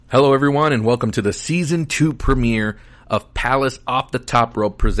Hello, everyone, and welcome to the Season 2 premiere of Palace Off the Top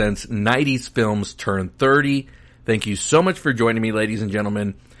Rope presents 90s Films Turn 30. Thank you so much for joining me, ladies and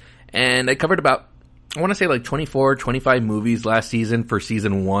gentlemen. And I covered about, I want to say like 24, 25 movies last season for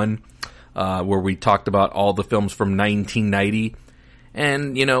Season 1, where we talked about all the films from 1990.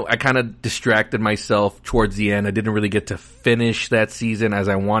 And, you know, I kind of distracted myself towards the end. I didn't really get to finish that season as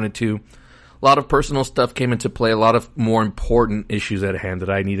I wanted to. A lot of personal stuff came into play, a lot of more important issues at hand that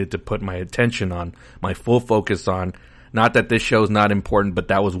I needed to put my attention on, my full focus on. Not that this show is not important, but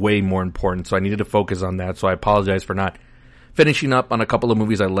that was way more important, so I needed to focus on that. So I apologize for not finishing up on a couple of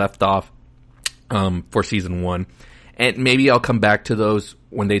movies I left off for Season 1. And maybe I'll come back to those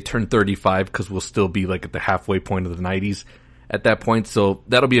when they turn 35, because we'll still be like at the halfway point of the 90s at that point. So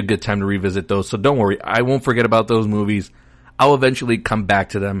that'll be a good time to revisit those. So don't worry, I won't forget about those movies. I'll eventually come back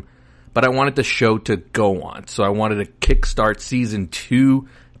to them. But I wanted the show to go on, so I wanted to kickstart Season 2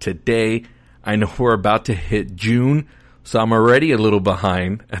 today. I know we're about to hit June, so I'm already a little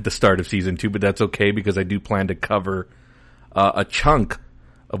behind at the start of Season 2, but that's okay because I do plan to cover a chunk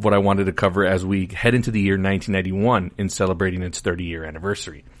of what I wanted to cover as we head into the year 1991 in celebrating its 30-year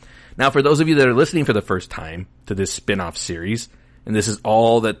anniversary. Now, for those of you that are listening for the first time to this spin-off series, and this is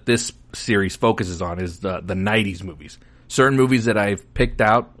all that this series focuses on, is the 90s movies. Certain movies that I've picked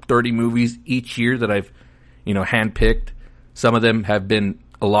out, 30 movies each year that I've, handpicked. Some of them have been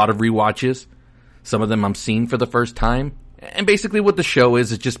a lot of rewatches. Some of them I'm seeing for the first time. And basically what the show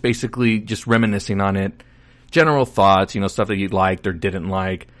is just basically just reminiscing on it. General thoughts, stuff that you liked or didn't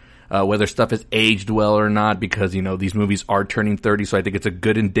like. Whether stuff has aged well or not, because, these movies are turning 30, so I think it's a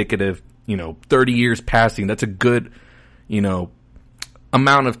good indicative, 30 years passing. That's a good,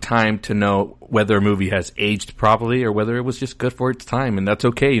 amount of time to know whether a movie has aged properly or whether it was just good for its time. And that's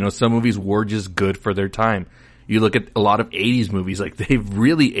okay. Some movies were just good for their time. You look at a lot of 80s movies, like they've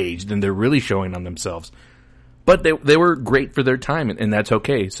really aged and they're really showing on themselves. But they were great for their time, and that's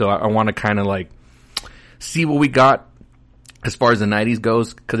okay. So I want to kind of see what we got as far as the 90s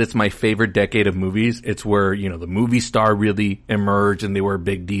goes, because it's my favorite decade of movies. It's where, the movie star really emerged and they were a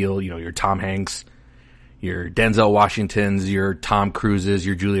big deal. Your Tom Hanks, your Denzel Washingtons, your Tom Cruises,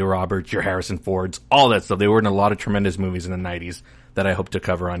 your Julia Roberts, your Harrison Fords, all that stuff. They were in a lot of tremendous movies in the 90s that I hope to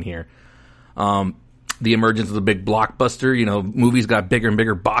cover on here. The emergence of the big blockbuster, movies got bigger and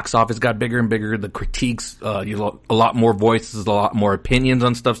bigger, box office got bigger and bigger, the critiques, a lot more voices, a lot more opinions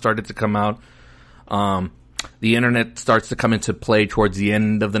on stuff started to come out. The internet starts to come into play towards the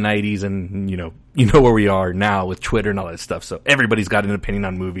end of the 90s, and, you know where we are now with Twitter and all that stuff. So everybody's got an opinion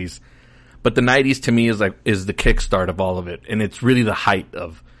on movies. But the 90s to me is the kickstart of all of it. And it's really the height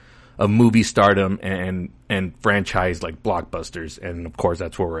of movie stardom and franchise like blockbusters. And of course,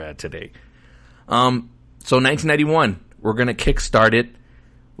 that's where we're at today. So 1991, we're going to kickstart it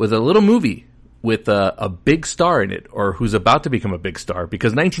with a little movie with a big star in it, or who's about to become a big star.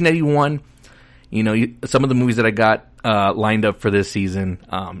 Because 1991, some of the movies that I got lined up for this season,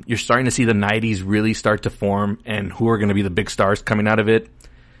 you're starting to see the 90s really start to form and who are going to be the big stars coming out of it.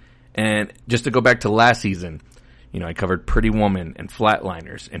 And just to go back to last season, I covered Pretty Woman and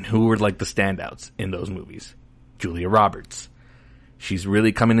Flatliners, and who were the standouts in those movies? Julia Roberts. She's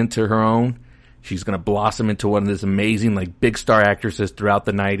really coming into her own. She's going to blossom into one of these amazing, big star actresses throughout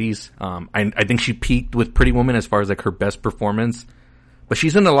the 90s. I think she peaked with Pretty Woman as far as her best performance, but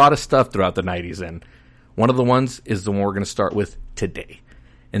she's in a lot of stuff throughout the 90s. And one of the ones is the one we're going to start with today.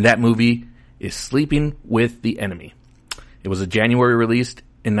 And that movie is Sleeping with the Enemy. It was a January released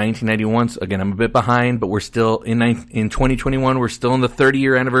in 1991. So again, I'm a bit behind, but we're still in 2021. We're still in the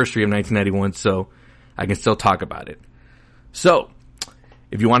 30-year anniversary of 1991, so I can still talk about it. So,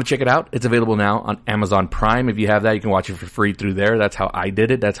 if you want to check it out, it's available now on Amazon Prime. If you have that, you can watch it for free through there. That's how I did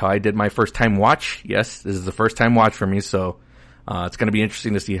it. That's how I did my first time watch. Yes, this is the first time watch for me, so it's going to be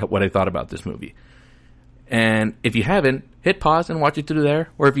interesting to see what I thought about this movie. And if you haven't, hit pause and watch it through there.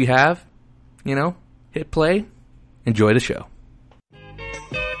 Or if you have, hit play. Enjoy the show.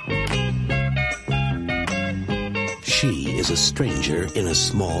 She is a stranger in a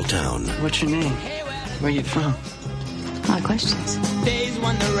small town. What's your name? Where you from? A lot of questions. Days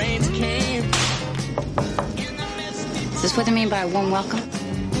when the rains came. Is this what they mean by a warm welcome?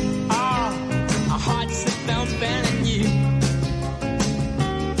 Our hearts that felt better you.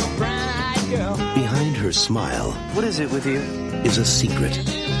 Bright girl. Behind her smile, What is it with you? is a secret.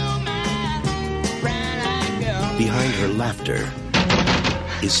 Bright girl. Behind her laughter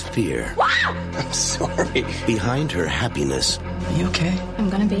is fear. I'm sorry. Behind her happiness Are you okay? I'm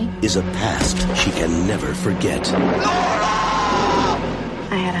gonna be. is a past she can never forget. I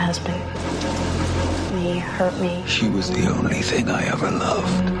had a husband. He hurt me. She was the only thing I ever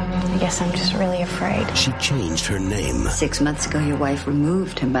loved. guess I'm just really afraid. She changed her name. 6 months ago, your wife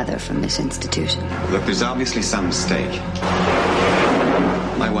removed her mother from this institution. Look, there's obviously some mistake.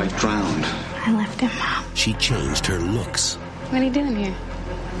 My wife drowned. I left him, Mom. She changed her looks. What are you doing here?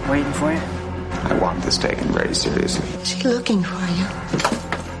 Waiting for you. I want this taken very seriously. She's looking for you.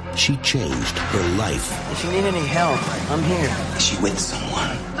 She changed her life. If you need any help, I'm here. Is she with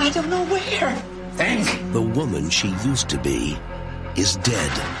someone? I don't know where. Think. The woman she used to be is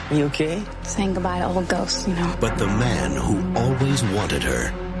dead. You okay? Saying goodbye to old ghosts, you know. But the man who always wanted her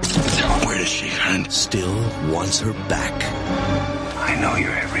Where is she, friend? still wants her back. I know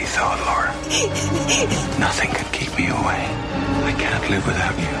your every thought, Laura. Nothing could keep me away. I can't live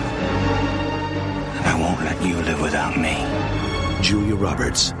without you. And I won't let you live without me. Julia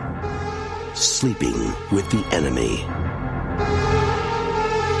Roberts, Sleeping with the Enemy.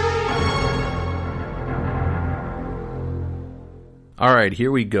 All right,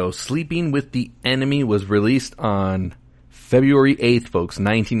 here we go. Sleeping with the Enemy was released on February 8th, folks,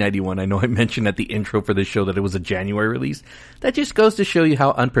 1991. I know I mentioned at the intro for this show that it was a January release. That just goes to show you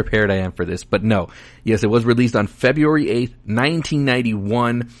how unprepared I am for this. But no, yes, it was released on February 8th,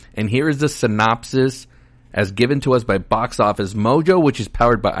 1991. And here is the synopsis as given to us by Box Office Mojo, which is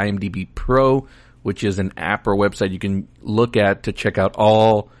powered by IMDb Pro, which is an app or website you can look at to check out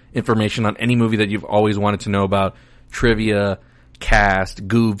all information on any movie that you've always wanted to know about. Trivia, cast,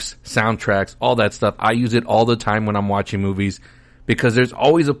 goofs, soundtracks, all that stuff. I use it all the time when I'm watching movies because there's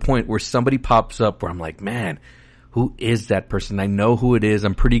always a point where somebody pops up where I'm like, man, who is that person? I know who it is.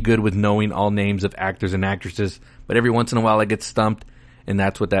 I'm pretty good with knowing all names of actors and actresses, but every once in a while I get stumped, and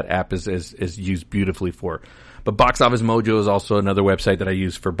that's what that app is used beautifully for. But Box Office Mojo is also another website that I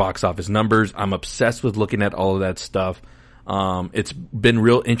use for box office numbers. I'm obsessed with looking at all of that stuff. It's been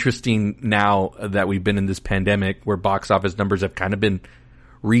real interesting now that we've been in this pandemic where box office numbers have kind of been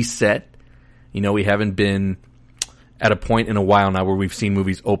reset. You know, we haven't been at a point in a while now where we've seen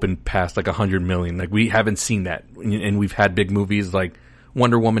movies open past like 100 million. Like we haven't seen that. And we've had big movies like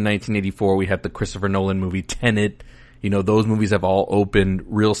Wonder Woman 1984. We had the Christopher Nolan movie Tenet. You know, those movies have all opened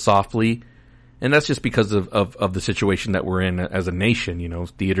real softly. And that's just because of the situation that we're in as a nation. You know,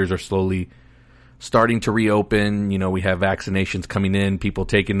 theaters are slowly starting to reopen. You know, we have vaccinations coming in, people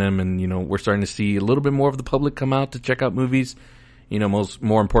taking them, and, you know, we're starting to see a little bit more of the public come out to check out movies. You know,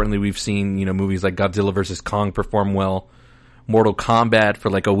 more importantly, we've seen, you know, movies like Godzilla vs. Kong perform well, Mortal Kombat for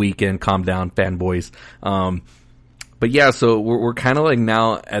like a weekend. Calm down, fanboys. But yeah, so we're kind of like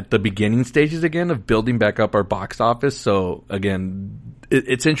now at the beginning stages again of building back up our box office. So again,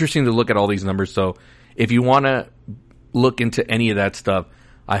 it's interesting to look at all these numbers. So if you want to look into any of that stuff,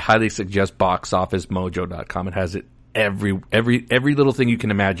 I highly suggest boxofficemojo.com. It has it every little thing you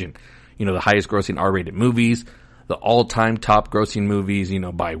can imagine. You know, the highest grossing R-rated movies, the all-time top grossing movies, you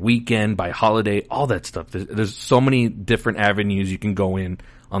know, by weekend, by holiday, all that stuff. There's so many different avenues you can go in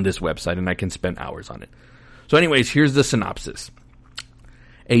on this website, and I can spend hours on it. So anyways, here's the synopsis.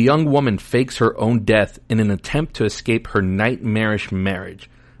 A young woman fakes her own death in an attempt to escape her nightmarish marriage,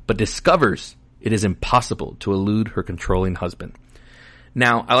 but discovers it is impossible to elude her controlling husband.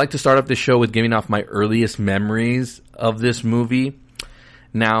 Now, I like to start off the show with giving off my earliest memories of this movie.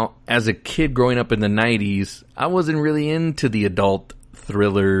 Now, as a kid growing up in the 90s, I wasn't really into the adult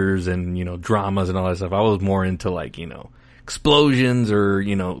thrillers and, you know, dramas and all that stuff. I was more into, like, you know, explosions or,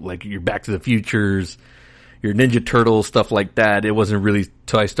 you know, like your Back to the Futures, your Ninja Turtles, stuff like that. It wasn't really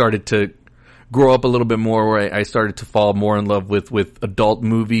till I started to grow up a little bit more where I started to fall more in love with adult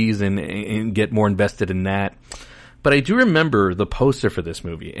movies and get more invested in that. But I do remember the poster for this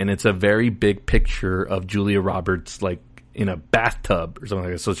movie, and it's a very big picture of Julia Roberts, like, in a bathtub or something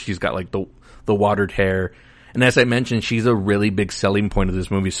like that. So she's got, like, the watered hair. And as I mentioned, she's a really big selling point of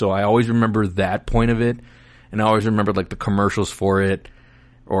this movie. So I always remember that point of it. And I always remember, like, the commercials for it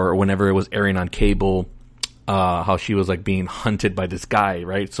or whenever it was airing on cable, how she was, like, being hunted by this guy,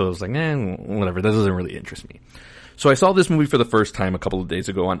 right? So it was like, whatever. That doesn't really interest me. So I saw this movie for the first time a couple of days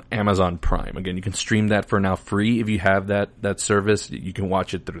ago on Amazon Prime. Again, you can stream that for now free if you have that service. You can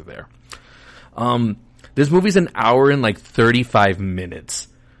watch it through there. This movie's an hour and like 35 minutes.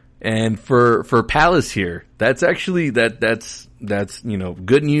 And for Palace here, that's actually, that's, you know,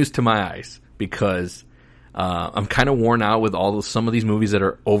 good news to my eyes because, I'm kind of worn out with some of these movies that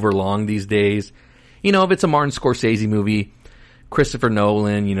are overlong these days. You know, if it's a Martin Scorsese movie, Christopher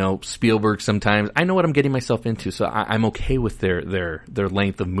Nolan, you know, Spielberg sometimes, I know what I'm getting myself into, so I'm okay with their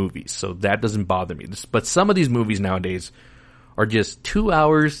length of movies. So that doesn't bother me. But some of these movies nowadays are just 2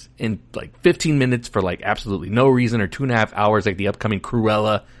 hours and like 15 minutes for like absolutely no reason, or 2.5 hours like the upcoming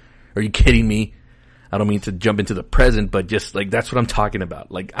Cruella. Are you kidding me? I don't mean to jump into the present, but just like, that's what I'm talking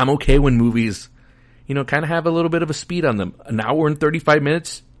about. Like, I'm okay when movies, you know, kind of have a little bit of a speed on them. An hour and 35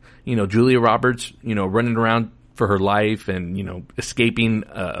 minutes, you know, Julia Roberts, you know, running around for her life and, you know, escaping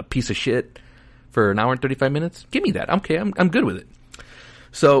a piece of shit for an hour and 35 minutes. Give me that. I'm okay. I'm good with it.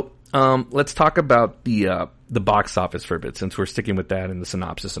 So, let's talk about the box office for a bit, since we're sticking with that and the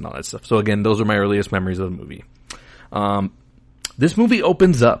synopsis and all that stuff. So again, those are my earliest memories of the movie. This movie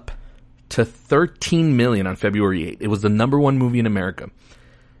opens up to 13 million on February 8th. It was the number one movie in America.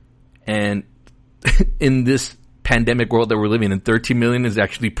 And in this pandemic world that we're living in, 13 million is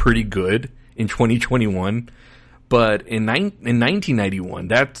actually pretty good in 2021. But in 1991,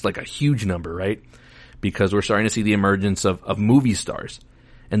 that's like a huge number, right? Because we're starting to see the emergence of movie stars.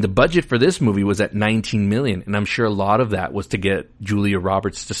 And the budget for this movie was at 19 million. And I'm sure a lot of that was to get Julia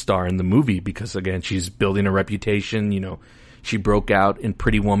Roberts to star in the movie because, again, she's building a reputation. You know, she broke out in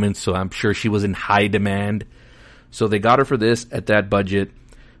Pretty Woman, so I'm sure she was in high demand. So they got her for this at that budget.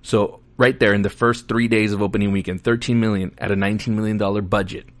 So right there in the first 3 days of opening weekend, 13 million at a $19 million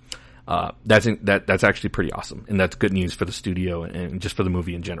budget. That's actually pretty awesome. And that's good news for the studio and just for the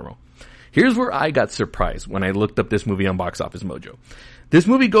movie in general. Here's where I got surprised when I looked up this movie on Box Office Mojo. This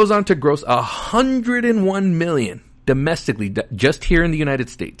movie goes on to gross 101 million domestically, just here in the United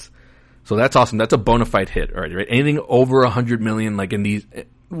States. So that's awesome. That's a bona fide hit already, right? Anything over 100 million, like in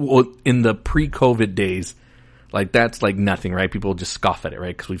the pre-COVID days, like that's like nothing, right? People just scoff at it,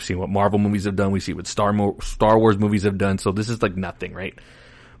 right? Because we've seen what Marvel movies have done. We see what Star Wars movies have done. So this is like nothing, right?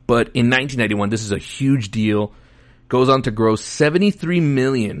 But in 1991, this is a huge deal. Goes on to gross 73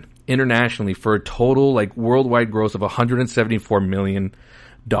 million internationally for a total like worldwide gross of $174 million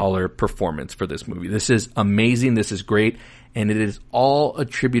performance for this movie. This is amazing. This is great. And it is all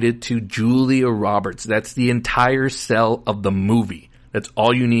attributed to Julia Roberts. That's the entire sell of the movie. That's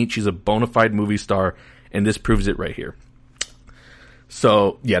all you need. She's a bona fide movie star, and this proves it right here.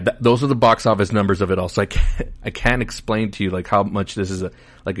 So yeah, those are the box office numbers of it all. So I can't explain to you like how much this is a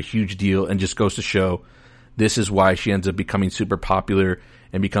huge deal, and just goes to show this is why she ends up becoming super popular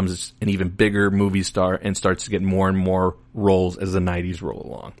and becomes an even bigger movie star and starts to get more and more roles as the 90s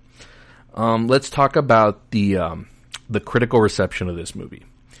roll along. Let's talk about the critical reception of this movie.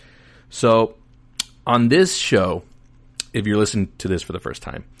 So on this show, if you're listening to this for the first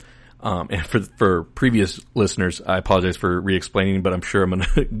time, and for previous listeners, I apologize for re-explaining, but I'm sure I'm going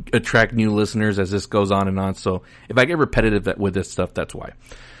to attract new listeners as this goes on and on. So if I get repetitive with this stuff, that's why.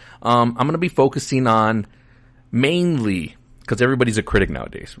 I'm going to be focusing on mainly, because everybody's a critic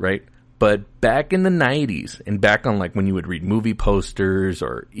nowadays, right? But back in the 90s, and back on like when you would read movie posters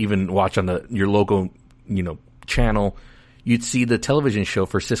or even watch on your local, channel, you'd see the television show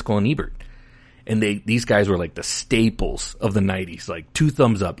for Siskel and Ebert. And these guys were like the staples of the 90s, like 2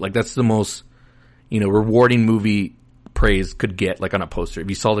 thumbs up. Like that's the most, rewarding movie praise could get, like on a poster. If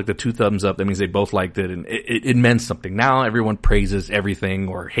you saw like the 2 thumbs up, that means they both liked it, and it meant something. Now everyone praises everything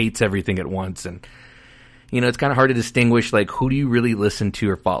or hates everything at once, and it's kind of hard to distinguish, like, who do you really listen to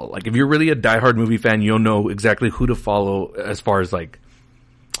or follow? Like, if you're really a diehard movie fan, you'll know exactly who to follow as far as, like,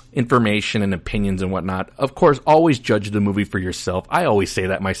 information and opinions and whatnot. Of course, always judge the movie for yourself. I always say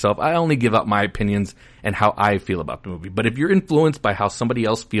that myself. I only give out my opinions and how I feel about the movie. But if you're influenced by how somebody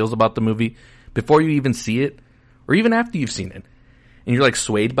else feels about the movie before you even see it, or even after you've seen it, and you're, like,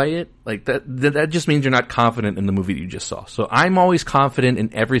 swayed by it, like, that just means you're not confident in the movie that you just saw. So I'm always confident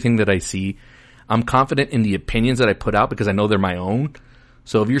in everything that I see. I'm confident in the opinions that I put out because I know they're my own.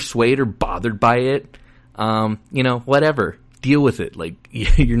 So if you're swayed or bothered by it, whatever. Deal with it. Like,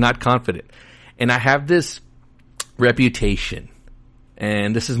 you're not confident. And I have this reputation,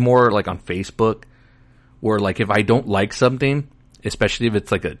 and this is more like on Facebook, where like if I don't like something, especially if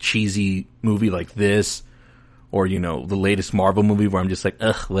it's like a cheesy movie like this, or, the latest Marvel movie where I'm just like,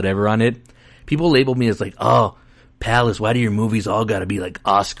 ugh, whatever on it, people label me as like, oh, Palace, why do your movies all gotta be like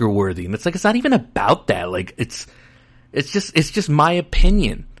Oscar worthy? And it's like, it's not even about that. Like, it's just my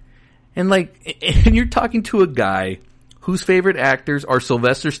opinion. And like, and you're talking to a guy whose favorite actors are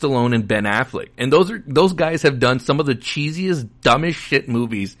Sylvester Stallone and Ben Affleck. And those guys have done some of the cheesiest, dumbest shit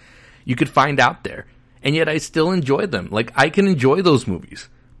movies you could find out there. And yet I still enjoy them. Like, I can enjoy those movies.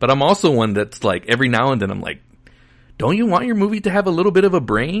 But I'm also one that's like, every now and then I'm like, don't you want your movie to have a little bit of a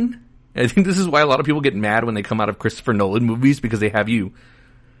brain? I think this is why a lot of people get mad when they come out of Christopher Nolan movies, because they have you,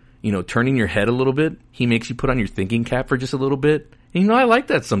 turning your head a little bit. He makes you put on your thinking cap for just a little bit. And, I like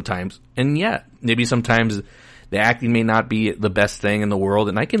that sometimes. And yeah, maybe sometimes the acting may not be the best thing in the world,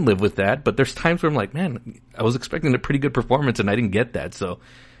 and I can live with that. But there's times where I'm like, man, I was expecting a pretty good performance and I didn't get that. So,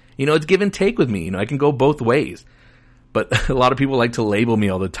 it's give and take with me. I can go both ways. But a lot of people like to label me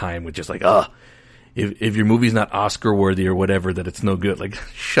all the time with just like, if your movie's not Oscar worthy or whatever, that it's no good. Like,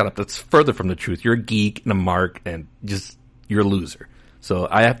 shut up. That's further from the truth. You're a geek and a mark, and just, you're a loser. So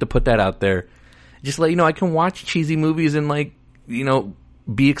I have to put that out there. Just let you know, I can watch cheesy movies and, like, you know,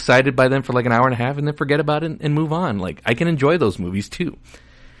 be excited by them for like an hour and a half and then forget about it and move on. Like, I can enjoy those movies too.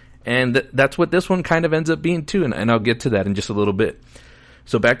 And that's what this one kind of ends up being too. And I'll get to that in just a little bit.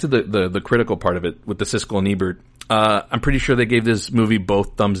 So back to the critical part of it with the Siskel and Ebert. I'm pretty sure they gave this movie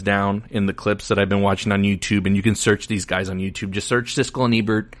both thumbs down in the clips that I've been watching on YouTube. And you can search these guys on YouTube. Just search Siskel and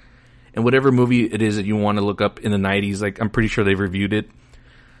Ebert and whatever movie it is that you want to look up in the 90s. Like, I'm pretty sure they've reviewed it.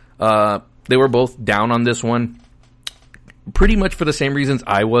 They were both down on this one. Pretty much for the same reasons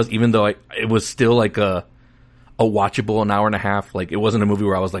I was, even though it was still like a watchable an hour and a half. Like, it wasn't a movie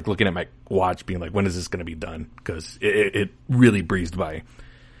where I was like looking at my watch being like, when is this going to be done? Because it really breezed by.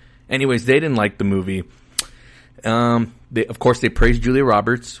 Anyways, they didn't like the movie. Of course, they praised Julia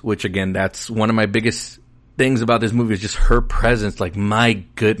Roberts, which again, that's one of my biggest things about this movie is just her presence. Like, my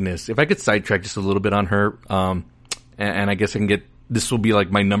goodness. If I could sidetrack just a little bit on her, and I guess I can get, this will be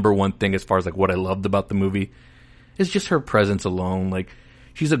like my number one thing as far as like what I loved about the movie. It's just her presence alone. Like,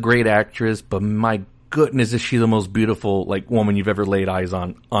 she's a great actress, but my goodness, is she the most beautiful, like, woman you've ever laid eyes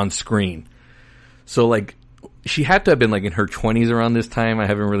on screen. So, like, she had to have been, like, in her 20s around this time. I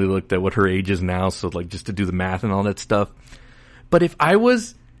haven't really looked at what her age is now, so, like, just to do the math and all that stuff. But if I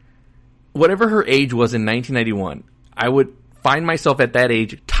was, whatever her age was in 1991, I would find myself at that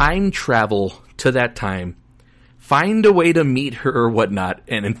age, time travel to that time, find a way to meet her or whatnot,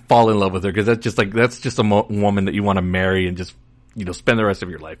 and fall in love with her, because that's just a woman that you want to marry and just, you know, spend the rest of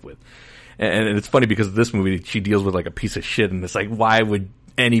your life with. And it's funny because this movie, she deals with like a piece of shit, and it's like, why would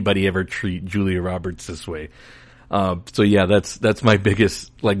anybody ever treat Julia Roberts this way? So yeah, that's my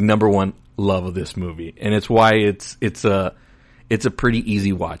biggest, like, number one love of this movie, and it's why it's a pretty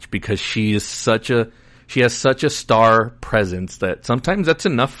easy watch, because she has such a star presence that sometimes that's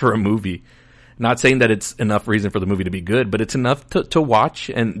enough for a movie. Not saying that it's enough reason for the movie to be good, but it's enough to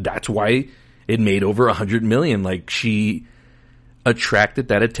watch, and that's why it made over $100 million. Like, she attracted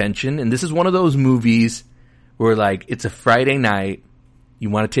that attention, and this is one of those movies where, like, it's a Friday night,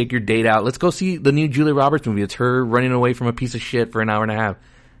 you want to take your date out, let's go see the new Julia Roberts movie. It's her running away from a piece of shit for an hour and a half.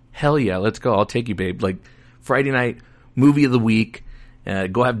 Hell yeah, let's go. I'll take you, babe. Like, Friday night, movie of the week.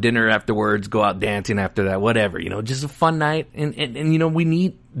 Go have dinner afterwards, go out dancing after that, whatever, you know, just a fun night. And you know, we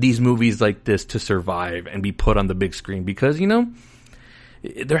need these movies like this to survive and be put on the big screen, because, you know,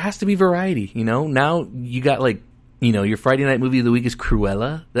 there has to be variety, you know. Now you got, like, you know, your Friday night movie of the week is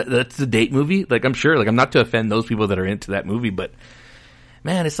Cruella. That's the date movie. Like, I'm sure, like, I'm not to offend those people that are into that movie, but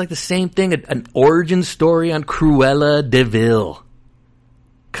man, it's like the same thing, an origin story on Cruella de Vil.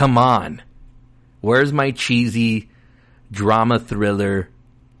 Come on. Where's my cheesy drama thriller?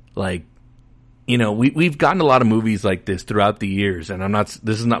 Like, you know, we've gotten a lot of movies like this throughout the years, and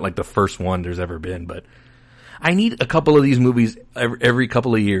this is not like the first one there's ever been, but I need a couple of these movies every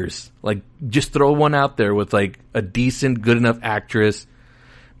couple of years. Like, just throw one out there with, like, a decent, good enough actress,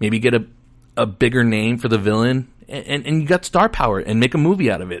 maybe get a bigger name for the villain, and you got star power, and make a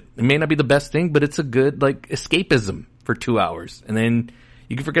movie out of it. It may not be the best thing, but it's a good, like, escapism for 2 hours, and then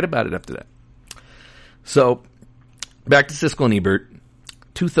you can forget about it after that. So, back to Siskel and Ebert.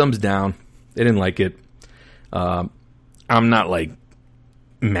 2 thumbs down. They didn't like it. I'm not, like,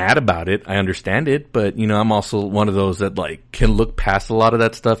 mad about it. I understand it, but, you know, I'm also one of those that, like, can look past a lot of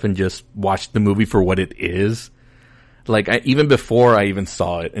that stuff and just watch the movie for what it is. Like, even before I even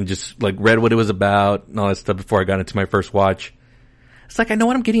saw it, and just, like, read what it was about and all that stuff before I got into my first watch, it's like, I know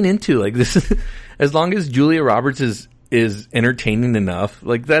what I'm getting into. Like, this is, as long as Julia Roberts is entertaining enough,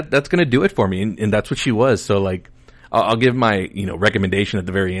 like, that's gonna do it for me, and that's what she was. So, like, I'll give my, you know, recommendation at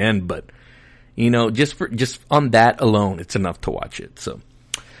the very end, but, you know, just on that alone, it's enough to watch it. So,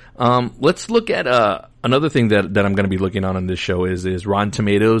 let's look at, another thing that I'm going to be looking on this show is Rotten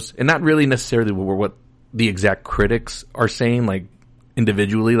Tomatoes, and not really necessarily what the exact critics are saying, like,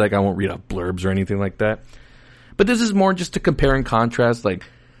 individually. Like, I won't read out blurbs or anything like that, but this is more just to compare and contrast, like,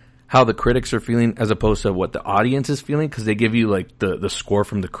 how the critics are feeling as opposed to what the audience is feeling, because they give you, like, the score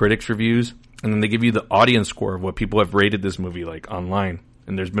from the critics' reviews, and then they give you the audience score of what people have rated this movie, like, online,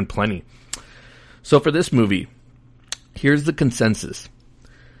 and there's been plenty. So for this movie, here's the consensus.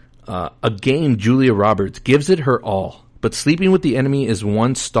 A game Julia Roberts gives it her all, but Sleeping with the Enemy is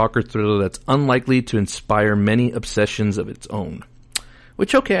one stalker thriller that's unlikely to inspire many obsessions of its own.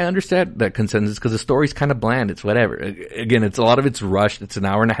 Which, okay, I understand that consensus, because the story's kind of bland. It's whatever. Again, a lot of it's rushed. It's an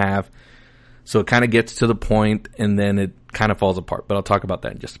hour and a half. So it kind of gets to the point, and then it kind of falls apart. But I'll talk about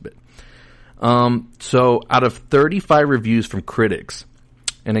that in just a bit. So out of 35 reviews from critics,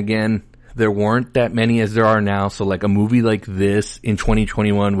 and again, there weren't that many as there are now. So like a movie like this in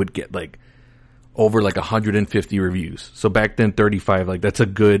 2021 would get like over like 150 reviews. So back then 35, like that's a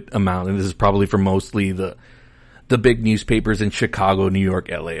good amount. And this is probably for mostly the big newspapers in Chicago, New York,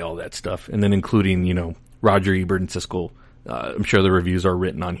 LA, all that stuff. And then including, you know, Roger Ebert and Siskel. I'm sure the reviews are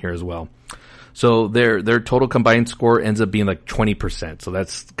written on here as well. So their total combined score ends up being like 20%. So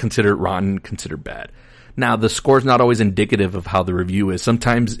that's considered rotten, considered bad. Now, the score's not always indicative of how the review is.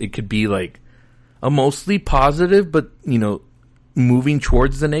 Sometimes it could be like a mostly positive, but, you know, moving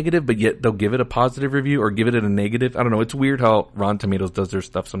towards the negative, but yet they'll give it a positive review or give it a negative. I don't know. It's weird how Rotten Tomatoes does their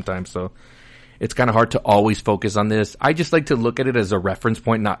stuff sometimes. So it's kind of hard to always focus on this. I just like to look at it as a reference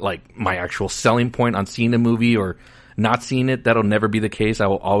point, not like my actual selling point on seeing a movie or not seeing it. That'll never be the case. I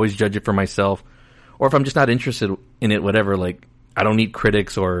will always judge it for myself. Or if I'm just not interested in it, whatever, like, I don't need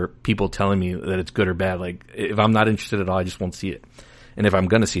critics or people telling me that it's good or bad. Like, if I'm not interested at all, I just won't see it. And if I'm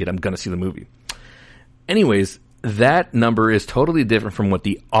going to see it, I'm going to see the movie. Anyways, that number is totally different from what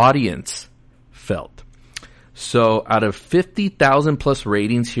the audience felt. So out of 50,000 plus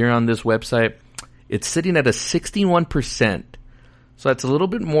ratings here on this website, it's sitting at a 61%. So that's a little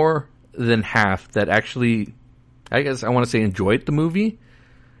bit more than half that actually, I guess I want to say, enjoyed the movie.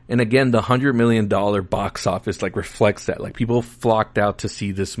 And again, the $100 million box office like reflects that. Like, people flocked out to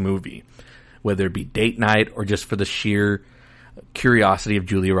see this movie, whether it be date night or just for the sheer curiosity of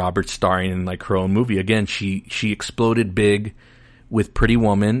Julia Roberts starring in like her own movie. Again, she exploded big with Pretty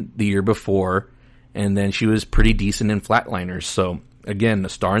Woman the year before, and then she was pretty decent in Flatliners. So again, the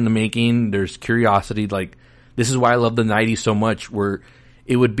star in the making. There's curiosity. Like, this is why I love the 90s so much, where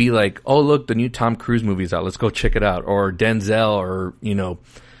it would be like, oh, look, the new Tom Cruise movie's out. Let's go check it out. Or Denzel, or, you know,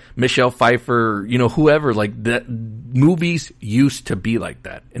 Michelle Pfeiffer, you know, whoever. Like, that movies used to be like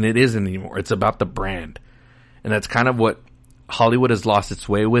that, and it isn't anymore. It's about the brand. And that's kind of what Hollywood has lost its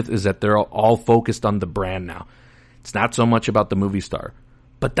way with, is that they're all focused on the brand now. It's not so much about the movie star.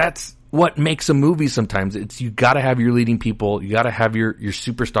 But that's what makes a movie sometimes. It's, you gotta have your leading people, you gotta have your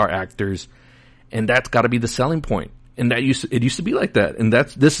superstar actors, and that's gotta be the selling point. And it used to be like that. And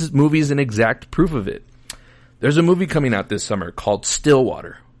this movie is an exact proof of it. There's a movie coming out this summer called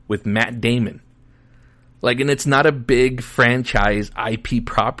Stillwater with Matt Damon. Like, and it's not a big franchise IP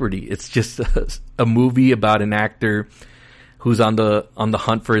property. It's just a movie about an actor who's on the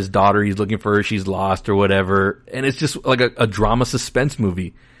hunt for his daughter. He's looking for her. She's lost or whatever. And it's just like a drama suspense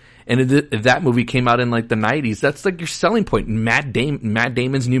movie. And if that movie came out in like the 90s, that's like your selling point. Matt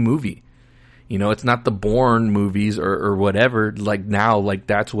Damon's new movie. You know, it's not the Bourne movies or whatever. Like, now, like,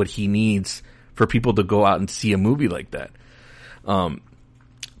 that's what he needs for people to go out and see a movie like that.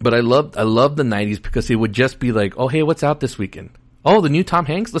 But I love the 90s because it would just be like, oh, hey, what's out this weekend? Oh, the new Tom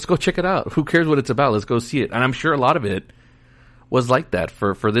Hanks? Let's go check it out. Who cares what it's about? Let's go see it. And I'm sure a lot of it was like that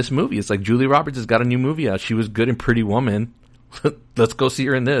for this movie. It's like, Julia Roberts has got a new movie out. She was good in Pretty Woman. Let's go see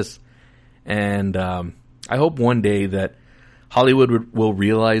her in this. And I hope one day that Hollywood will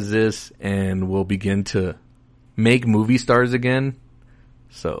realize this and will begin to make movie stars again.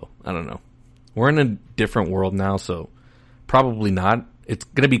 So, I don't know. We're in a different world now, so probably not. It's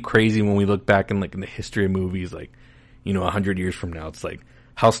going to be crazy when we look back in the history of movies, like, you know, 100 years from now. It's like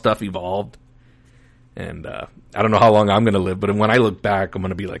how stuff evolved. And I don't know how long I'm going to live, but when I look back, I'm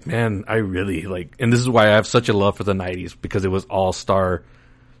going to be like, man, I really like, and this is why I have such a love for the 90s, because it was all star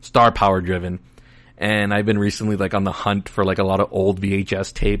power driven. And I've been recently like on the hunt for like a lot of old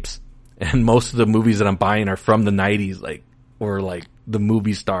VHS tapes, and most of the movies that I'm buying are from the 90s, like, or like the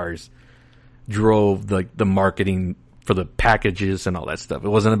movie stars drove like the marketing for the packages and all that stuff. It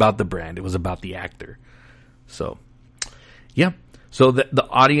wasn't about the brand. It was about the actor. So, yeah. So the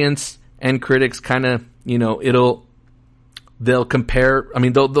audience and critics kind of, you know, they'll compare. I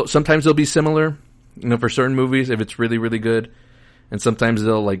mean, sometimes they'll be similar, you know, for certain movies if it's really, really good. And sometimes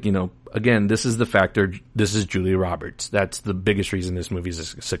they'll, like, you know, again, this is the factor. This is Julia Roberts. That's the biggest reason this movie is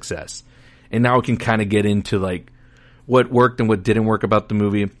a success. And now we can kind of get into like what worked and what didn't work about the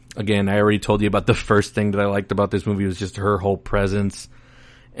movie. Again, I already told you about the first thing that I liked about this movie was just her whole presence,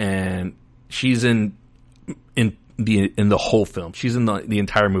 and she's in the whole film. She's in the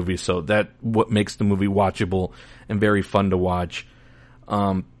entire movie, so that what makes the movie watchable and very fun to watch.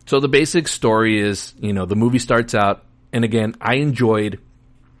 So the basic story is, you know, the movie starts out, and again, I enjoyed,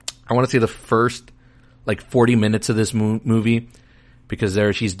 I want to say the first like 40 minutes of this movie, because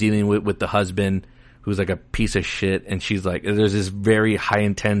there she's dealing with the husband who's like a piece of shit, and she's like, there's this very high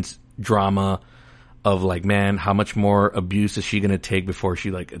intense drama of like, man, how much more abuse is she going to take before she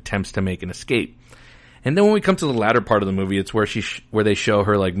like attempts to make an escape? And then when we come to the latter part of the movie, it's where where they show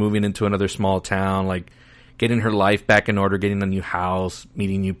her like moving into another small town, like getting her life back in order, getting a new house,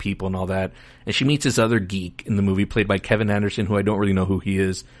 meeting new people and all that. And she meets this other geek in the movie played by Kevin Anderson, who I don't really know who he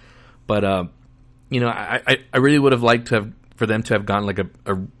is. But, I really would have liked for them to have gotten like a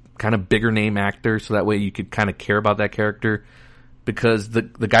kind of bigger name actor, so that way you could kind of care about that character. Because the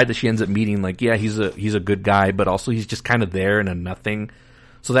guy that she ends up meeting, like, yeah, he's a good guy, but also he's just kind of there and a nothing.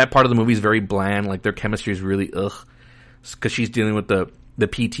 So that part of the movie is very bland. Like, their chemistry is really because she's dealing with the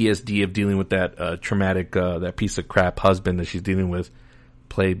PTSD of dealing with that traumatic, that piece of crap husband that she's dealing with,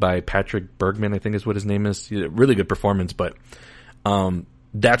 played by Patrick Bergman, I think is what his name is. Really good performance, but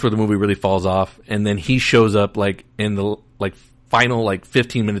that's where the movie really falls off. And then he shows up like in the final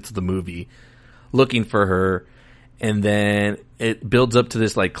 15 minutes of the movie, looking for her, and then it builds up to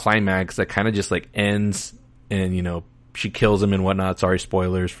this like climax that kind of just like ends, and she kills him and whatnot. Sorry,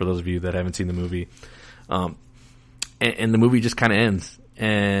 spoilers for those of you that haven't seen the movie. And the movie just kind of ends,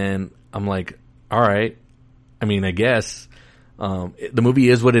 and I'm like, all right. I mean, I guess the movie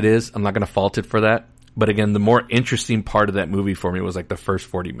is what it is. I'm not going to fault it for that. But again, the more interesting part of that movie for me was like the first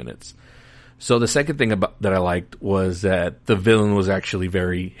 40 minutes. So the second thing that I liked was that the villain was actually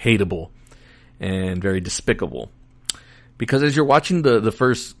very hateable and very despicable. Because as you're watching the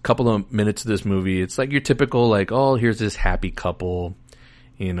first couple of minutes of this movie, it's like your typical like, oh, here's this happy couple.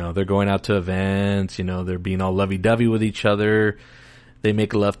 They're going out to events. They're being all lovey-dovey with each other. They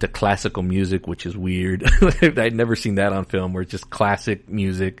make love to classical music, which is weird. I'd never seen that on film, where it's just classic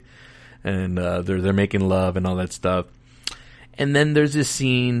music, and they're making love and all that stuff. And then there's this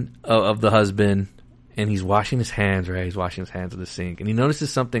scene of the husband, and he's washing his hands, right? He's washing his hands in the sink, and he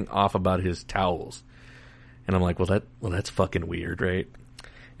notices something off about his towels. And I'm like, well, that's fucking weird, right?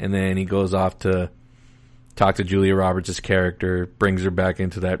 And then he goes off to talk to Julia Roberts' character, brings her back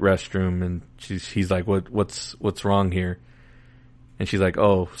into that restroom, and he's like, what's wrong here? And she's like,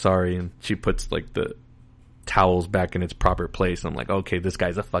 oh, sorry. And she puts like the towels back in its proper place. And I'm like, okay, this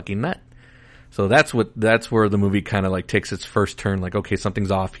guy's a fucking nut. So that's where the movie kind of like takes its first turn. Like, okay, something's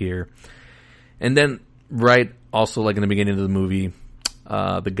off here. And then also like in the beginning of the movie,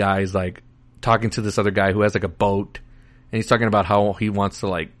 the guy's like talking to this other guy who has like a boat, and he's talking about how he wants to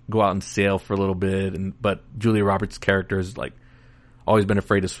like go out and sail for a little bit. But Julia Roberts' character is like always been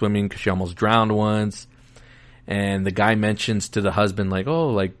afraid of swimming because she almost drowned once. And the guy mentions to the husband like, oh,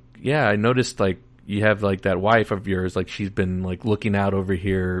 like, yeah, I noticed like you have like that wife of yours, like she's been like looking out over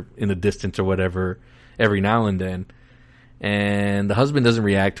here in the distance or whatever every now and then. And the husband doesn't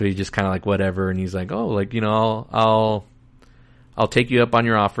react to it. He's just kind of like whatever. And he's like, oh, like, I'll take you up on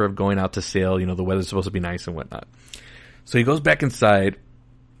your offer of going out to sail. The weather's supposed to be nice and whatnot. So he goes back inside,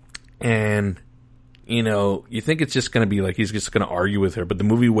 and you think it's just going to be like he's just going to argue with her, but the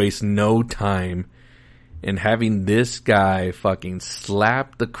movie wastes no time in having this guy fucking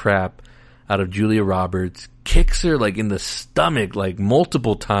slap the crap out of Julia Roberts, kicks her like in the stomach like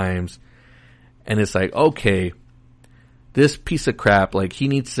multiple times, and it's like, okay, this piece of crap, like, he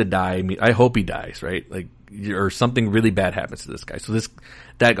needs to die. I hope he dies, right? Like, or something really bad happens to this guy. So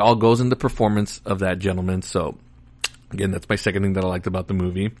that all goes in the performance of that gentleman. So again, that's my second thing that I liked about the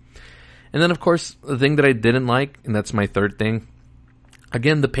movie. And then of course the thing that I didn't like, and that's my third thing,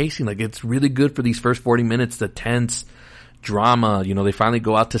 again, the pacing. Like, it's really good for these first 40 minutes, the tense drama. They finally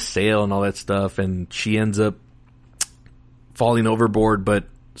go out to sail and all that stuff, and she ends up falling overboard, but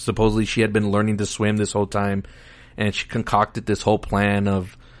supposedly she had been learning to swim this whole time, and she concocted this whole plan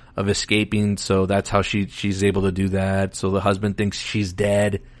of escaping. So that's how she's able to do that. So the husband thinks she's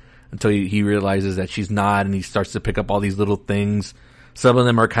dead until he realizes that she's not, and he starts to pick up all these little things. Some of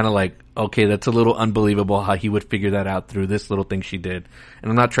them are kind of like, okay, that's a little unbelievable how he would figure that out through this little thing she did. And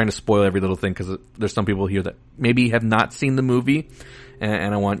I'm not trying to spoil every little thing, because there's some people here that maybe have not seen the movie,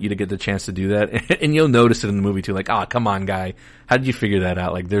 and I want you to get the chance to do that. And you'll notice it in the movie too, like, come on, guy, how did you figure that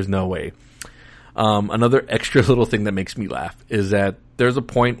out? Like, there's no way. Another extra little thing that makes me laugh is that there's a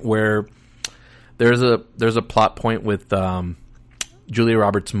point where there's a plot point with Julia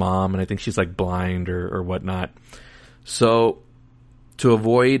Roberts' mom, and I think she's like blind or whatnot. So to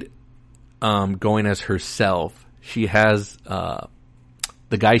avoid going as herself, she has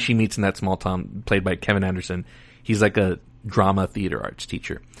the guy she meets in that small town, played by Kevin Anderson. He's like a drama theater arts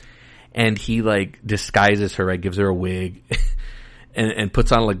teacher, and he like disguises her, right? Gives her a wig. And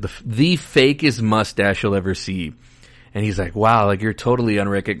puts on like the fakest mustache you'll ever see. And he's like, wow, like, you're totally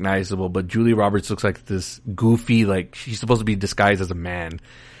unrecognizable. But Julia Roberts looks like this goofy, like, she's supposed to be disguised as a man.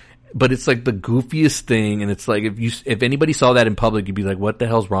 But it's like the goofiest thing. And it's like, if anybody saw that in public, you'd be like, what the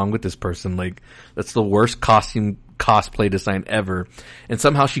hell's wrong with this person? Like, that's the worst cosplay design ever. And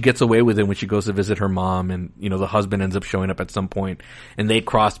somehow she gets away with it when she goes to visit her mom. And, the husband ends up showing up at some point. And they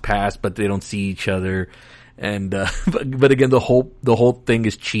cross paths, but they don't see each other. And, but again, the whole thing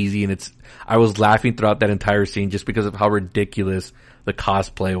is cheesy, and I was laughing throughout that entire scene just because of how ridiculous the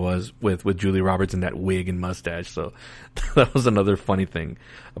cosplay was with Julia Roberts and that wig and mustache. So that was another funny thing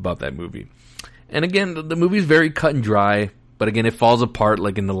about that movie. And again, the movie's very cut and dry, but again, it falls apart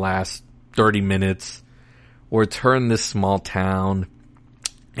like in the last 30 minutes, where it's her in this small town,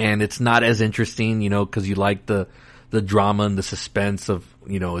 and it's not as interesting, cause you like the drama and the suspense of,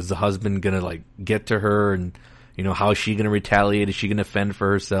 is the husband gonna like get to her, and, how is she gonna retaliate? Is she gonna fend for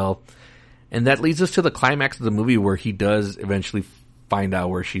herself? And that leads us to the climax of the movie, where he does eventually find out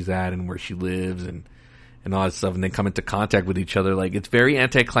where she's at and where she lives and all that stuff, and they come into contact with each other. Like, it's very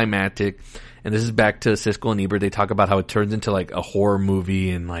anticlimactic. And this is back to Siskel and Ebert. They talk about how it turns into like a horror movie,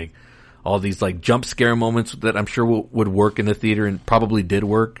 and like all these like jump scare moments that I'm sure would work in the theater, and probably did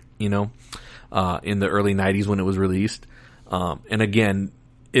work, in the early 90s when it was released. And again,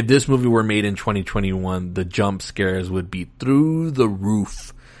 if this movie were made in 2021, the jump scares would be through the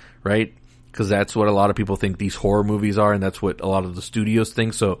roof, right? Because that's what a lot of people think these horror movies are, and that's what a lot of the studios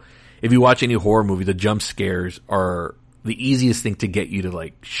think. So if you watch any horror movie, the jump scares are the easiest thing to get you to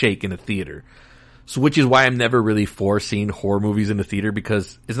like shake in a theater. So, which is why I'm never really for seeing horror movies in the theater,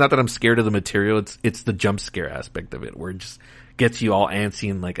 because it's not that I'm scared of the material, it's the jump scare aspect of it, where it just gets you all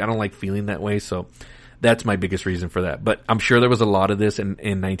antsy, and like, I don't like feeling that way. So that's my biggest reason for that. But I'm sure there was a lot of this in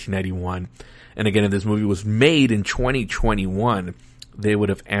 1991. And again, if this movie was made in 2021, they would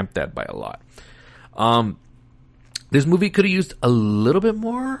have amped that by a lot. This movie could have used a little bit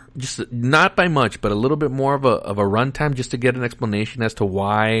more, just not by much, but a little bit more of a runtime, just to get an explanation as to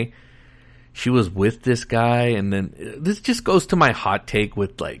why she was with this guy. And then this just goes to my hot take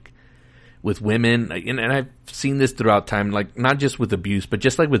with women, and I've seen this throughout time, like not just with abuse, but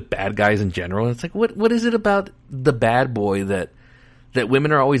just like with bad guys in general. And it's like, what is it about the bad boy that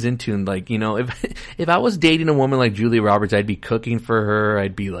women are always into? And like, if I was dating a woman like Julia Roberts, I'd be cooking for her.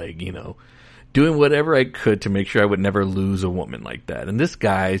 I'd be like, doing whatever I could to make sure I would never lose a woman like that. And this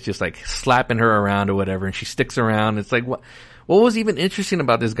guy is just like slapping her around or whatever, and she sticks around. It's like, what was even interesting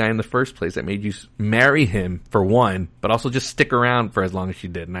about this guy in the first place that made you marry him, for one, but also just stick around for as long as she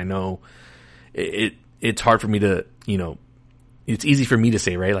did? And I know it's hard for me to, it's easy for me to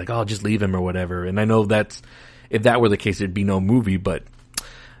say, right? Like, oh, just leave him or whatever. And I know if that were the case, there'd be no movie. But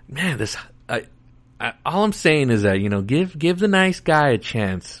man, all I'm saying is that, give the nice guy a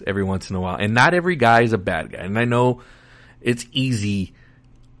chance every once in a while. And not every guy is a bad guy. And I know it's easy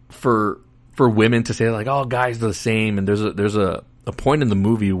for women to say like, oh, guys are the same. And there's a point in the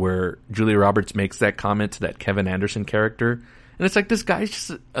movie where Julia Roberts makes that comment to that Kevin Anderson character. And it's like, this guy's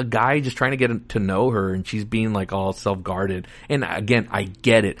just a guy just trying to get to know her, and she's being like all self-guarded. And again, I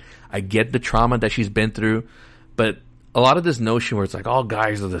get it. I get the trauma that she's been through. But a lot of this notion where it's like, all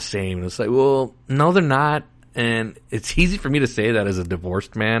guys are the same. And it's like, well, no, they're not. And it's easy for me to say that as a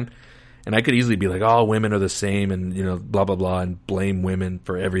divorced man. And I could easily be like, oh, women are the same, and, blah, blah, blah, and blame women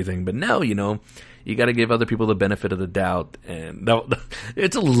for everything. But no, you got to give other people the benefit of the doubt. And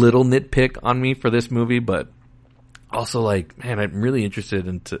it's a little nitpick on me for this movie, but also, like, man, I'm really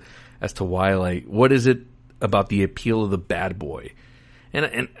interested as to why, like, what is it about the appeal of the bad boy?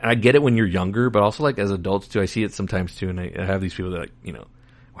 And I get it when you're younger, but also, like, as adults, too, I see it sometimes, too, and I have these people that, like,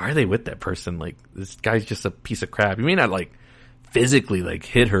 why are they with that person? Like, this guy's just a piece of crap. You may not, like, physically, like,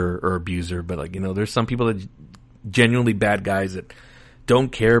 hit her or abuse her, but, like, there's some people that genuinely bad guys that don't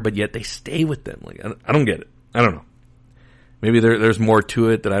care, but yet they stay with them. Like, I don't get it. I don't know. Maybe there's more to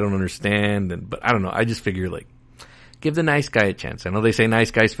it that I don't understand, but I don't know. I just figure, like, give the nice guy a chance. I know they say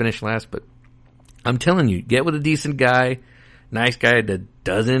nice guys finish last, but I'm telling you, get with a decent guy, nice guy that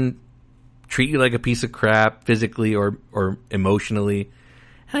doesn't treat you like a piece of crap physically or emotionally,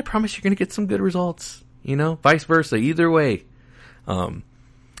 and I promise you're going to get some good results, vice versa, either way.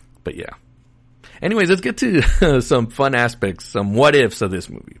 But yeah. Anyways, let's get to some fun aspects, some what ifs of this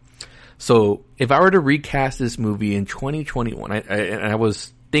movie. So if I were to recast this movie in 2021, I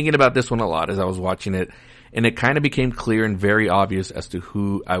was thinking about this one a lot as I was watching it, and it kind of became clear and very obvious as to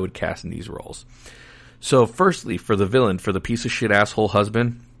who I would cast in these roles. So firstly, for the villain, for the piece of shit asshole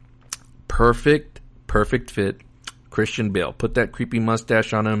husband, perfect fit, Christian Bale. Put that creepy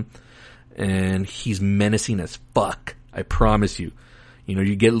mustache on him, and he's menacing as fuck. I promise you.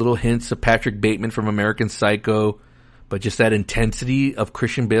 You get little hints of Patrick Bateman from American Psycho, but just that intensity of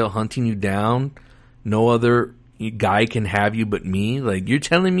Christian Bale hunting you down. No other guy can have you but me. Like, you're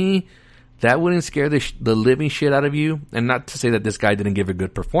telling me that wouldn't scare the living shit out of you? And not to say that this guy didn't give a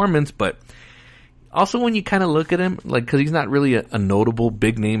good performance, but also when you kind of look at him, like, because he's not really a notable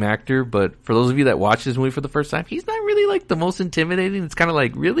big name actor, but for those of you that watch this movie for the first time, he's not really like the most intimidating. It's kind of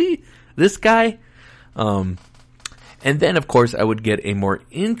like, really? This guy? And then, of course, I would get a more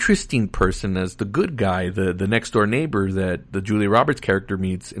interesting person as the good guy, the next door neighbor that the Julia Roberts character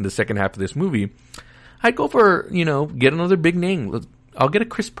meets in the second half of this movie. I'd go for, get another big name. I'll get a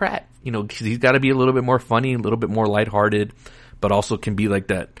Chris Pratt. He's got to be a little bit more funny, a little bit more lighthearted, but also can be like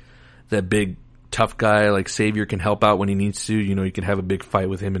that big tough guy, like savior, can help out when he needs to. You can have a big fight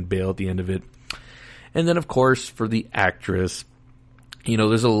with him and Bale at the end of it. And then, of course, for the actress,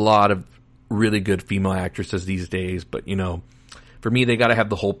 there's a lot of really good female actresses these days, but for me, they got to have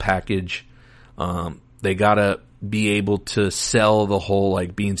the whole package. They got to be able to sell the whole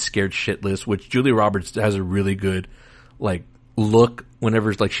like being scared shitless, which Julia Roberts has a really good like look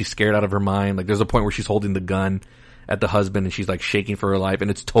whenever like she's scared out of her mind. Like there's a point where she's holding the gun at the husband and she's like shaking for her life,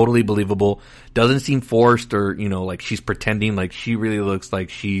 and it's totally believable. Doesn't seem forced or like she's pretending. Like she really looks like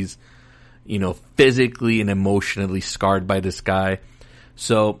she's physically and emotionally scarred by this guy.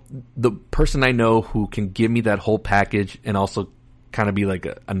 So the person I know who can give me that whole package and also kind of be like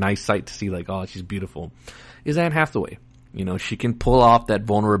a nice sight to see, like, oh, she's beautiful, is Anne Hathaway. She can pull off that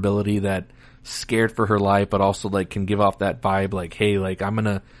vulnerability, that scared for her life, but also like can give off that vibe like, hey, like I'm going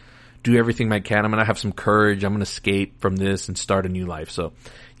to do everything I can. I'm going to have some courage. I'm going to escape from this and start a new life. So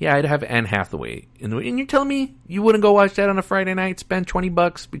yeah, I'd have Anne Hathaway. And you're telling me you wouldn't go watch that on a Friday night, spend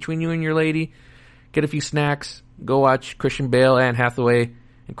 $20 between you and your lady, get a few snacks, go watch Christian Bale, Anne Hathaway,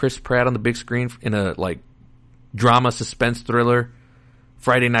 and Chris Pratt on the big screen in a like drama suspense thriller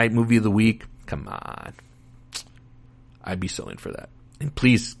Friday night movie of the week? Come on. I'd be so in for that. And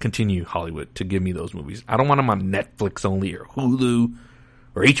please continue, Hollywood, to give me those movies. I don't want them on Netflix only or Hulu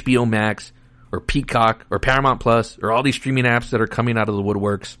or HBO Max or Peacock or Paramount Plus or all these streaming apps that are coming out of the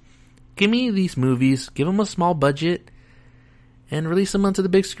woodworks. Give me these movies. Give them a small budget and release them onto the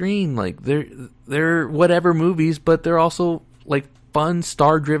big screen. Like they're whatever movies, but they're also like fun,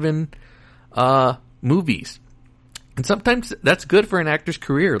 star-driven movies. And sometimes that's good for an actor's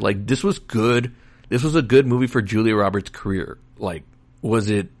career. Like this was good. This was a good movie for Julia Roberts' career. Like, was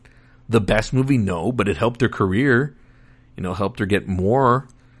it the best movie? No, but it helped her career. Helped her get more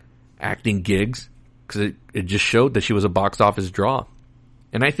acting gigs because it just showed that she was a box office draw.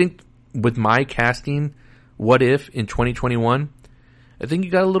 And I think with my casting, What If in 2021, I think you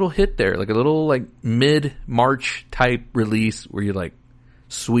got a little hit there, like a little like mid-March type release where you're like,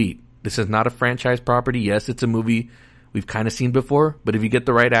 sweet, this is not a franchise property. Yes, it's a movie we've kind of seen before, but if you get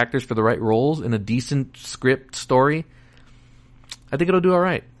the right actors for the right roles in a decent script story, I think it'll do all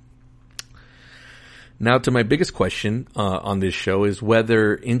right. Now to my biggest question on this show is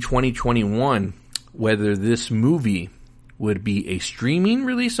whether in 2021, whether this movie would be a streaming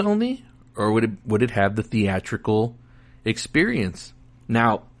release only or would it have the theatrical experience?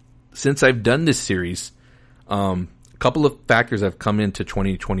 Now, since I've done this series, a couple of factors have come into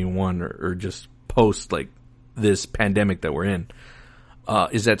 2021 or just post like this pandemic that we're in,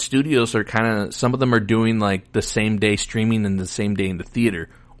 is that studios are kind of, some of them are doing like the same day streaming and the same day in the theater,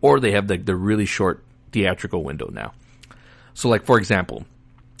 or they have like the really short theatrical window now. So like, for example,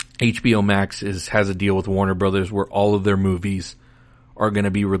 HBO Max has a deal with Warner Brothers where all of their movies are going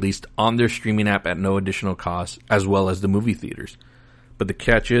to be released on their streaming app at no additional cost, as well as the movie theaters. But the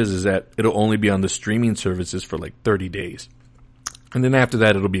catch is that it'll only be on the streaming services for like 30 days. And then after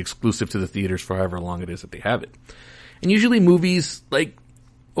that, it'll be exclusive to the theaters for however long it is that they have it. And usually movies, like,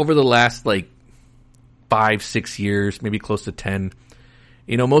 over the last, like, 5-6 years, maybe close to 10,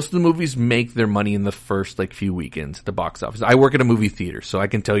 most of the movies make their money in the first, like, few weekends at the box office. I work at a movie theater, so I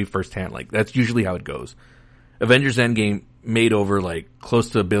can tell you firsthand, like, that's usually how it goes. Avengers Endgame made over, like,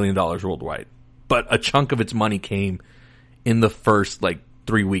 close to $1 billion worldwide. But a chunk of its money came in the first, like,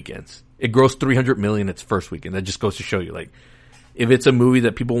 3 weekends. It grossed $300 million its first weekend. That just goes to show you, like, if it's a movie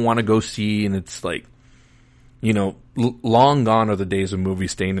that people want to go see and it's, like, long gone are the days of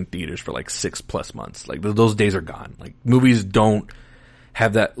movies staying in theaters for, like, 6+ months. Like, those days are gone. Like, movies don't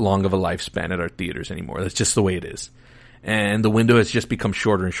have that long of a lifespan at our theaters anymore. That's just the way it is. And the window has just become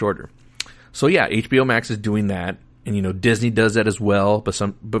shorter and shorter. So yeah, HBO Max is doing that. And Disney does that as well.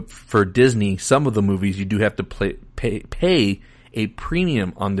 But for Disney, some of the movies you do have to pay a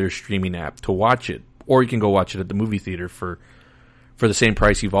premium on their streaming app to watch it. Or you can go watch it at the movie theater for the same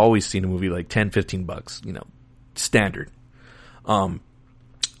price you've always seen a movie, like $10-15, standard.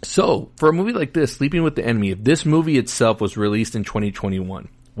 So, for a movie like this, Sleeping with the Enemy, if this movie itself was released in 2021,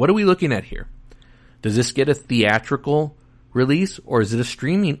 what are we looking at here? Does this get a theatrical release, or is it a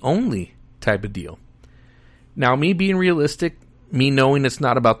streaming-only type of deal? Now, me being realistic, me knowing it's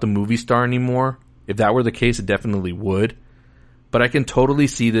not about the movie star anymore, if that were the case, it definitely would. But I can totally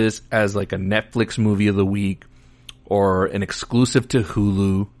see this as like a Netflix movie of the week, or an exclusive to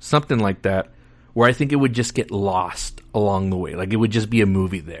Hulu, something like that, where I think it would just get lost along the way. Like, it would just be a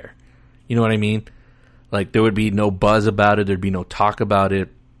movie there. You know what I mean? Like, there would be no buzz about it. There'd be no talk about it.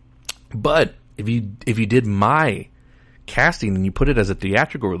 But if you did my casting and you put it as a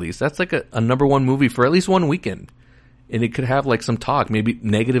theatrical release, that's like a number one movie for at least one weekend. And it could have like some talk, maybe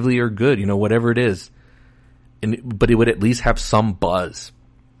negatively or good, you know, whatever it is. But it would at least have some buzz.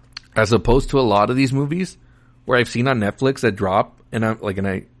 As opposed to a lot of these movies where I've seen on Netflix that drop, and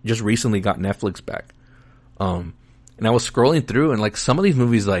I just recently got Netflix back. And I was scrolling through, and like some of these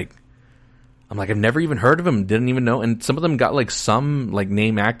movies, like, I'm like, I've never even heard of them, didn't even know. And some of them got like some like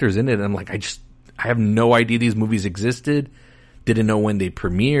name actors in it. And I'm like, I have no idea these movies existed. Didn't know when they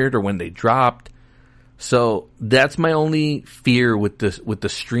premiered or when they dropped. So that's my only fear with the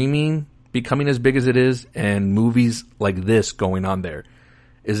streaming becoming as big as it is and movies like this going on there,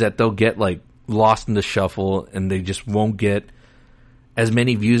 is that they'll get like lost in the shuffle and they just won't get as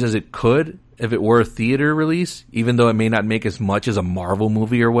many views as it could if it were a theater release, even though it may not make as much as a Marvel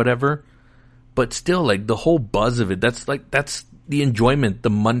movie or whatever. But still, like, the whole buzz of it, that's the enjoyment, the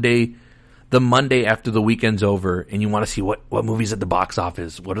Monday after the weekend's over, and you want to see what movies at the box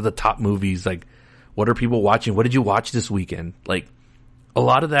office, what are the top movies, like, what are people watching, what did you watch this weekend? Like, a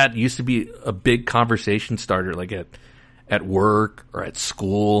lot of that used to be a big conversation starter, like at work or at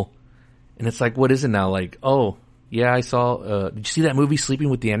school, and it's like, what is it now? Like, oh, yeah, I saw, did you see that movie Sleeping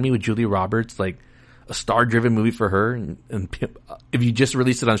with the Enemy with Julia Roberts? Like, a star-driven movie for her, and if you just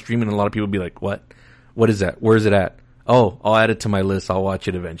released it on streaming, a lot of people would be like, what is that, where is it at? Oh, I'll add it to my list, I'll watch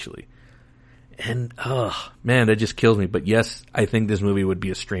it eventually. And oh man, that just kills me. But yes, I think this movie would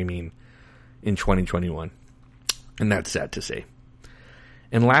be a streaming in 2021, and that's sad to say.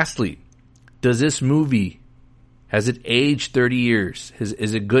 And lastly, does this movie, has it aged 30 years?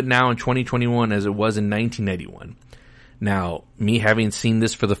 Is it good now in 2021 as it was in 1991? Now, me having seen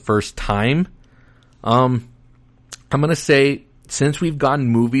this for the first time, I'm going to say, since we've gotten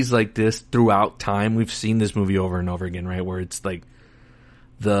movies like this throughout time, we've seen this movie over and over again, right? Where it's like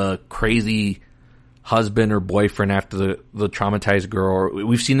the crazy husband or boyfriend after the traumatized girl. Or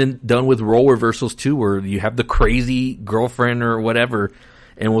we've seen it done with role reversals too, where you have the crazy girlfriend or whatever.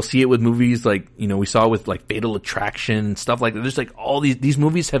 And we'll see it with movies like, you know, we saw it with like Fatal Attraction, stuff like that. There's like all these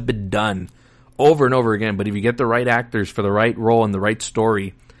movies have been done over and over again. But if you get the right actors for the right role and the right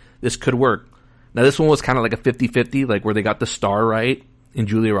story, this could work. Now, this one was kind of like a 50-50, like where they got the star right in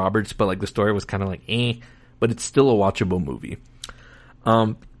Julia Roberts, but like the story was kind of like, but it's still a watchable movie.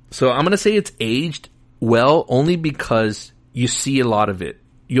 So I'm going to say it's aged well, only because you see a lot of it.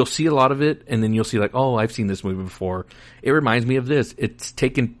 You'll see a lot of it, and then you'll see like, oh, I've seen this movie before. It reminds me of this. It's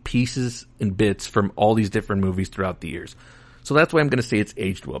taken pieces and bits from all these different movies throughout the years. So that's why I'm going to say it's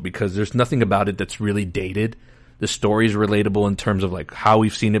aged well, because there's nothing about it that's really dated. The story is relatable in terms of like how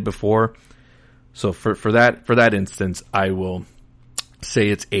we've seen it before. So for that instance, I will say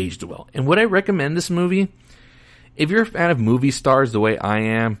it's aged well. And would I recommend this movie? If you're a fan of movie stars the way I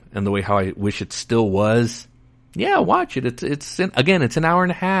am, and the way how I wish it still was, yeah, watch it. It's an hour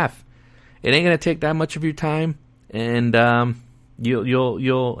and a half. It ain't gonna take that much of your time, and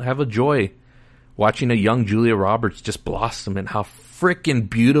you'll have a joy watching a young Julia Roberts just blossom and how freaking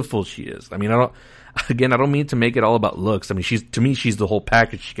beautiful she is. I mean, I don't mean to make it all about looks. I mean, to me she's the whole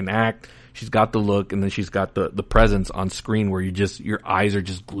package. She can act. She's got the look, and then she's got the presence on screen where your eyes are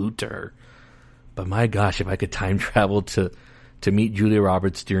just glued to her. But my gosh, if I could time travel to meet Julia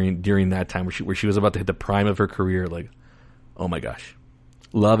Roberts during that time where she was about to hit the prime of her career, like, oh my gosh.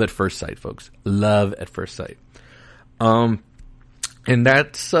 Love at first sight, folks. Love at first sight. And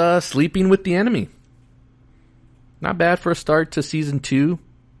that's Sleeping with the Enemy. Not bad for a start to season 2.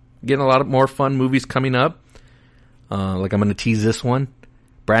 Getting a lot of more fun movies coming up. Like I'm going to tease this one.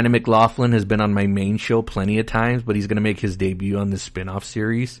 Brandon McLaughlin has been on my main show plenty of times, but he's going to make his debut on this spin-off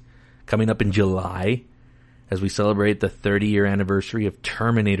series coming up in July as we celebrate the 30-year anniversary of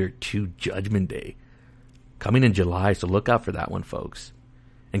Terminator 2 Judgment Day. Coming in July, so look out for that one, folks.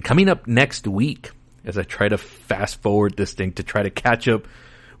 And coming up next week, as I try to fast forward this thing to try to catch up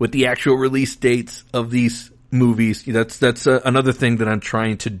with the actual release dates of these movies. That's another thing that I'm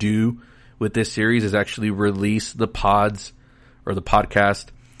trying to do with this series, is actually release the pods or the podcast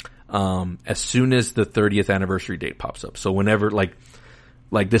as soon as the 30th anniversary date pops up. So whenever, like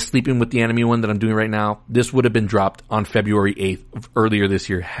this Sleeping with the Enemy one that I'm doing right now, this would have been dropped on February 8th earlier this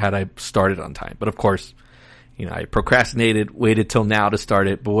year had I started on time. But of course, I procrastinated, waited till now to start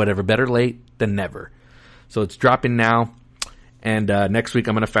it, but whatever, better late than never. So it's dropping now. And next week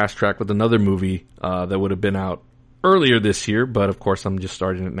I'm going to fast track with another movie that would have been out earlier this year, but of course I'm just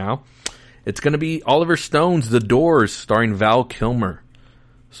starting it now. It's going to be Oliver Stone's The Doors, starring Val Kilmer.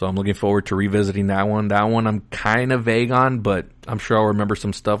 So I'm looking forward to revisiting that one. That one I'm kind of vague on, but I'm sure I'll remember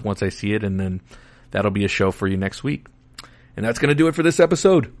some stuff once I see it, and then that'll be a show for you next week. And that's going to do it for this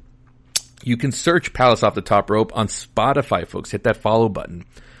episode. You can search Palace Off the Top Rope on Spotify, folks. Hit that follow button.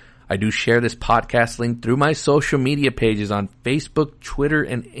 I do share this podcast link through my social media pages on Facebook, Twitter,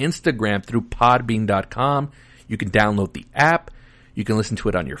 and Instagram through podbean.com. You can download the app. You can listen to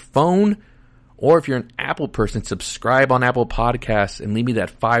it on your phone. Or if you're an Apple person, subscribe on Apple Podcasts and leave me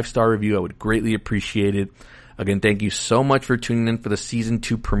that 5-star review. I would greatly appreciate it. Again, thank you so much for tuning in for the Season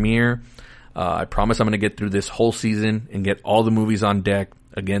 2 premiere. I promise I'm going to get through this whole season and get all the movies on deck.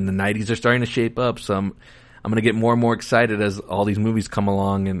 Again, the 90s are starting to shape up, so I'm going to get more and more excited as all these movies come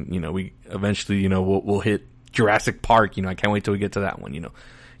along, and, we eventually, we'll hit Jurassic Park. I can't wait till we get to that one,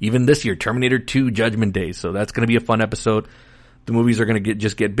 Even this year, Terminator 2 Judgment Day, so that's going to be a fun episode. The movies are going to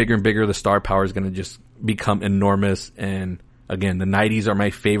just get bigger and bigger. The star power is going to just become enormous, and again, the 90s are my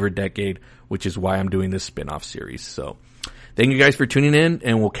favorite decade, which is why I'm doing this spin-off series. So thank you guys for tuning in,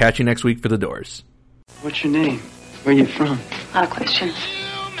 and we'll catch you next week for The Doors. What's your name? Where are you from? A lot of questions.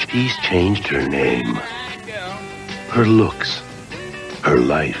 She's changed her name, her looks, her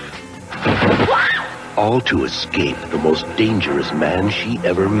life. All to escape the most dangerous man she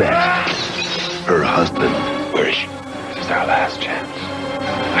ever met. Her husband. Where is she? This is our last chance.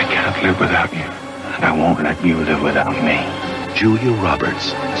 I can't live without you, and I won't let you live without me. Julia Roberts,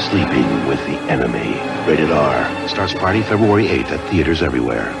 Sleeping with the Enemy. Rated R. Starts Friday, February 8th at theaters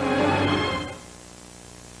everywhere.